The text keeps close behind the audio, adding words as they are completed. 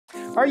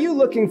Are you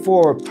looking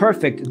for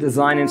perfect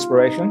design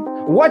inspiration?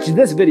 Watch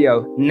this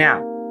video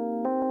now.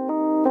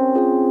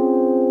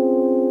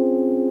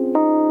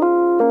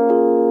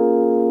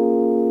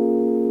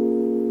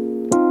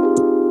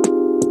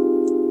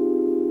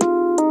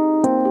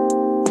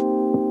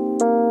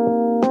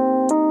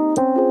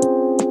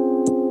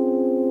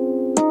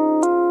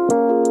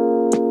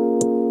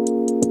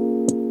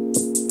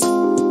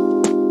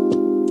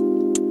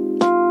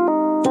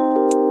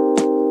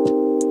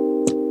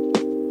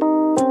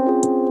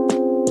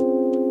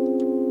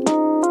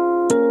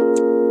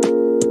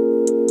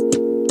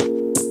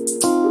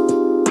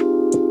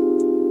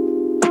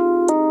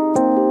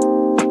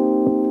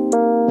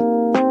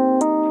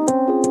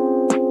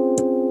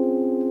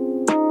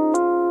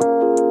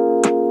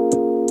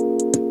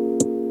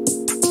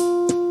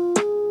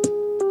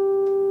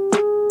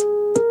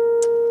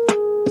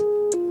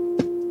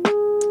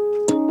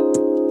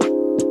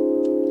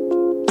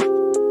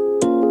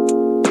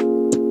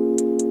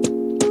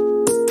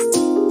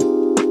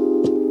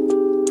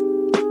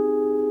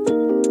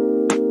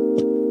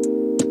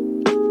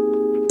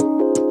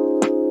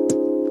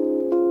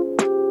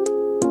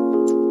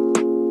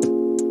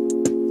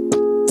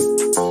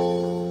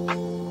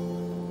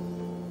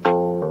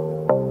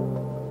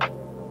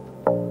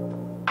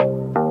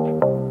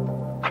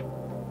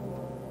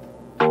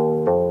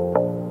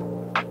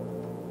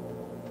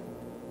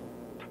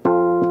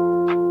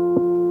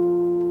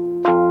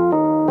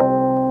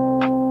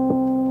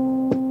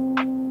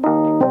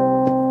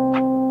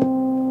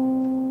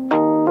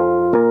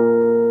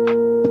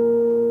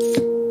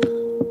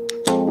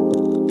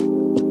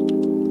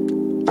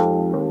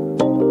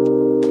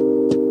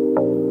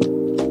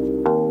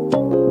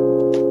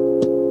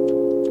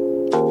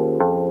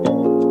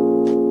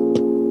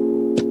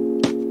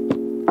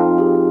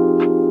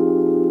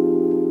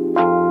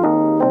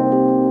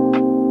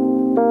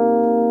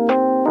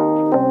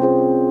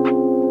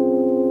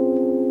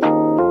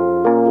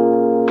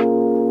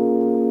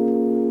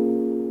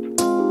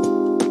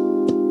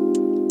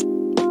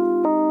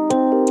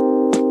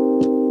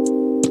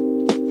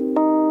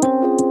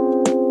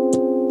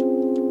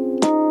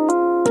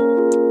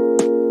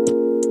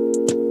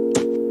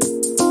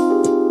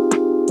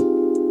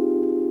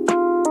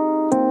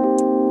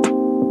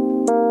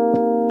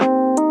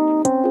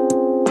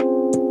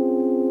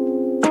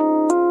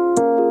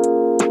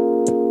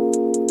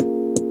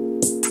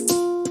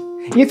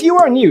 If you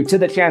are new to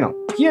the channel,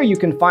 here you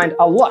can find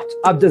a lot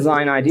of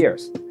design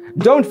ideas.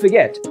 Don't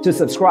forget to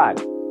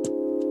subscribe.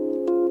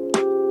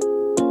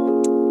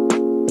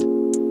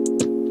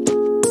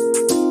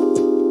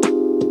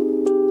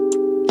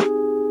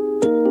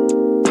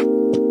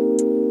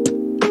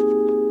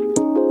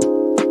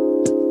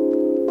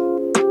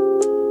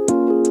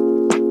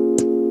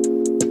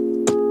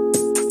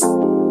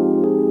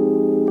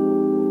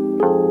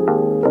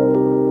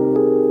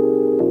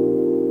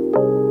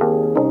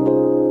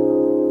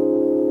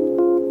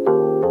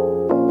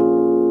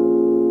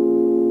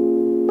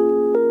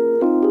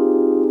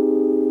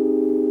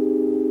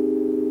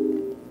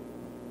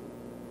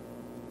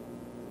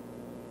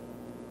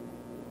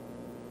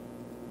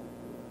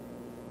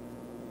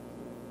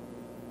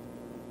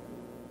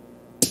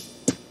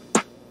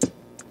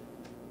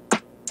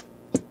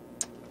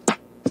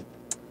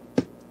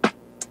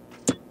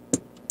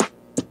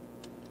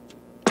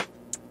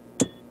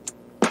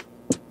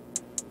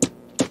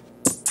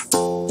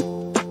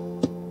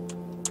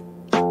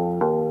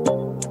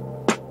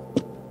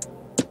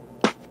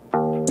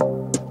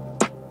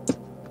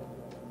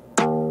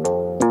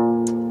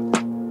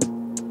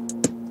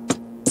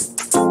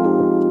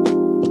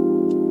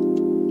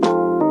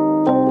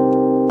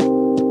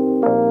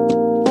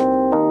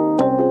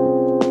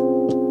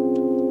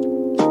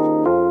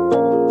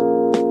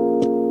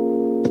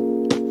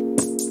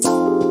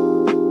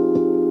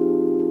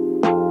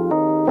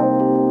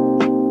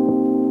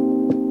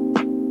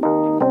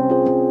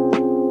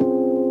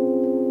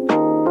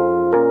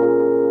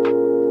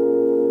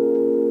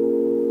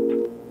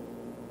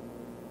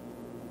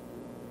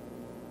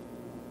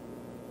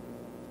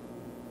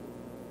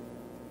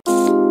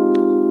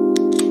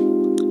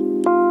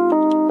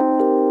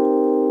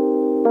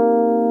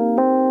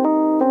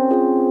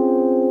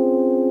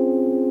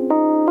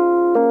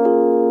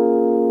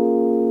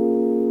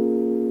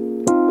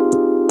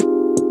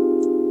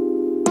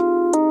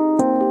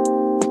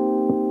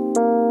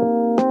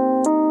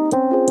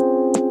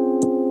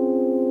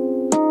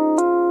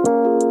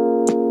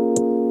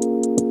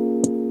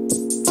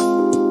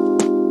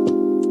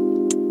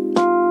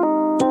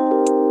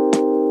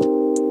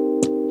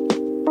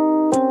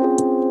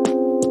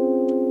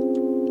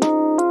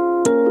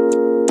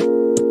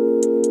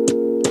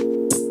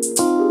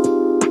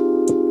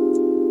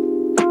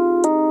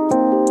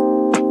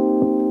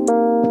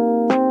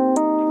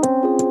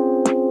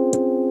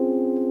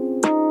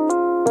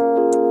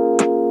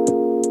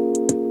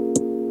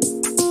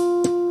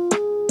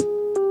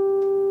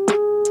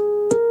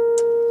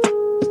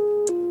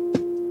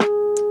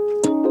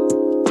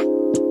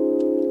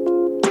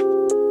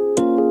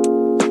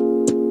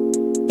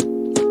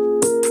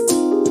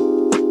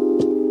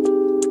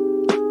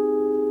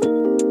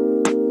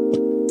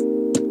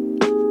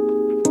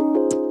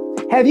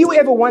 Have you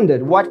ever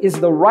wondered what is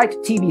the right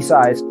TV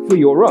size for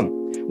your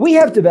room? We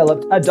have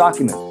developed a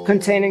document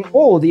containing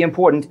all the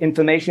important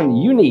information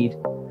you need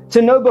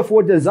to know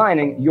before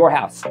designing your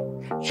house.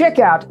 Check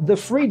out the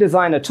free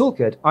designer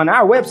toolkit on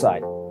our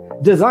website,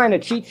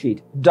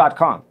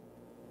 designercheatsheet.com.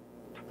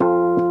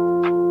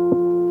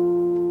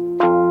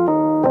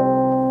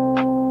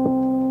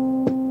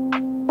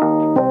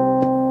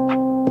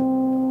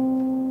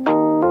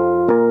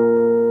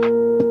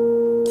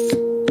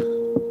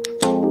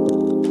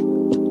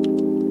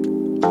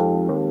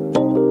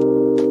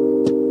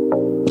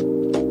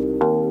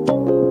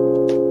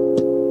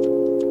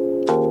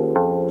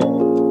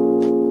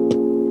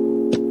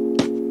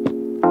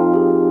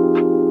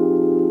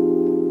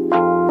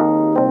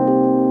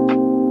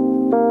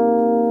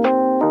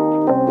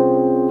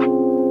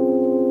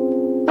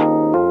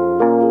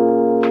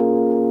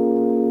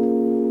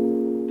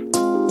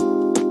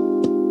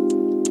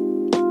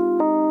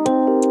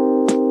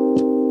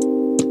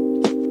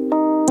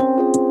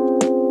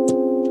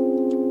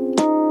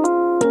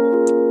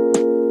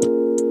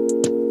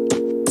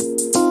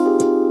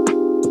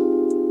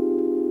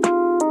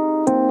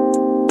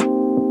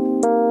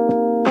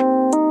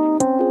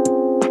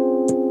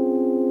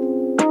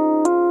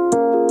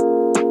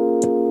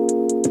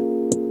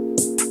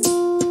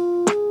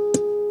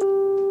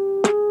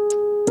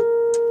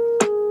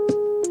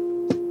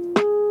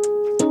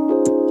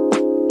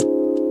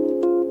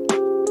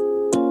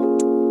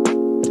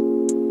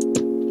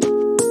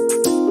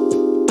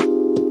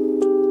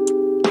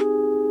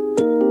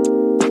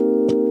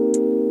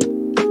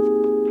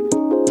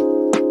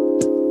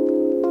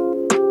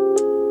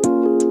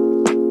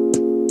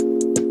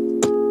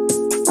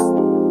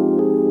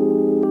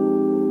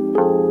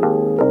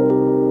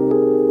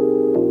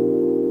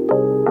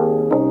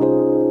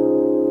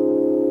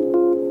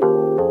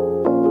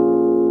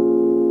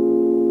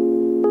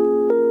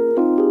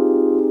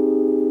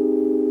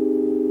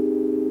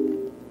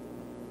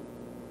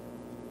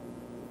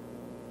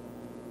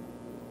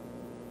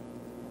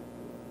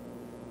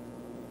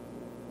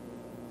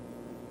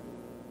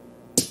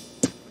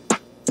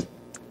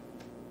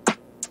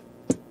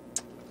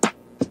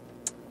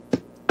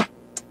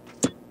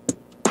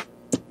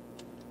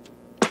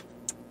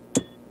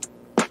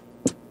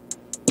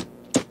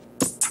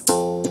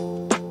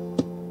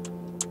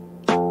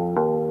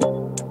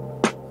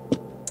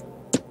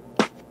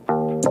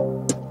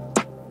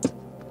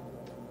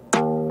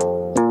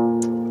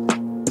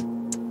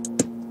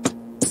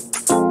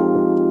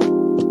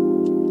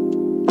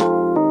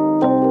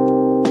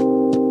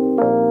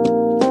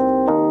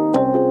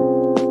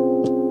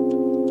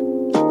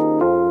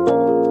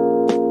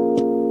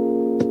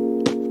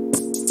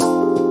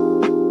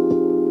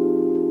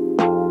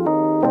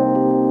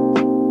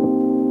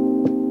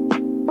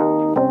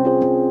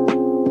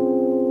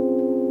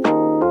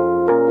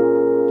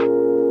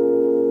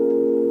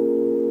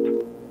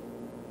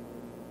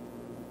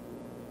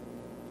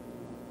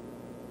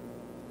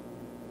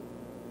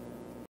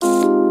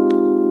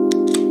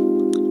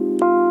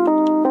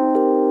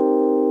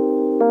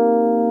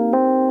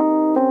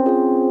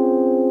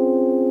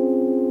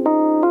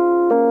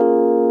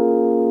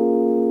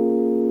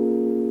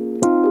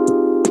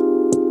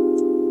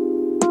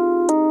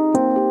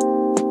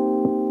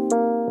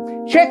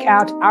 Check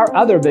out our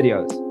other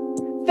videos.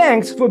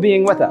 Thanks for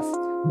being with us.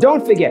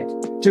 Don't forget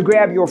to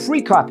grab your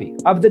free copy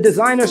of the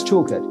Designer's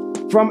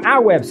Toolkit from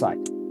our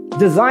website,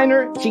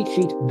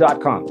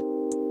 designercheatsheet.com.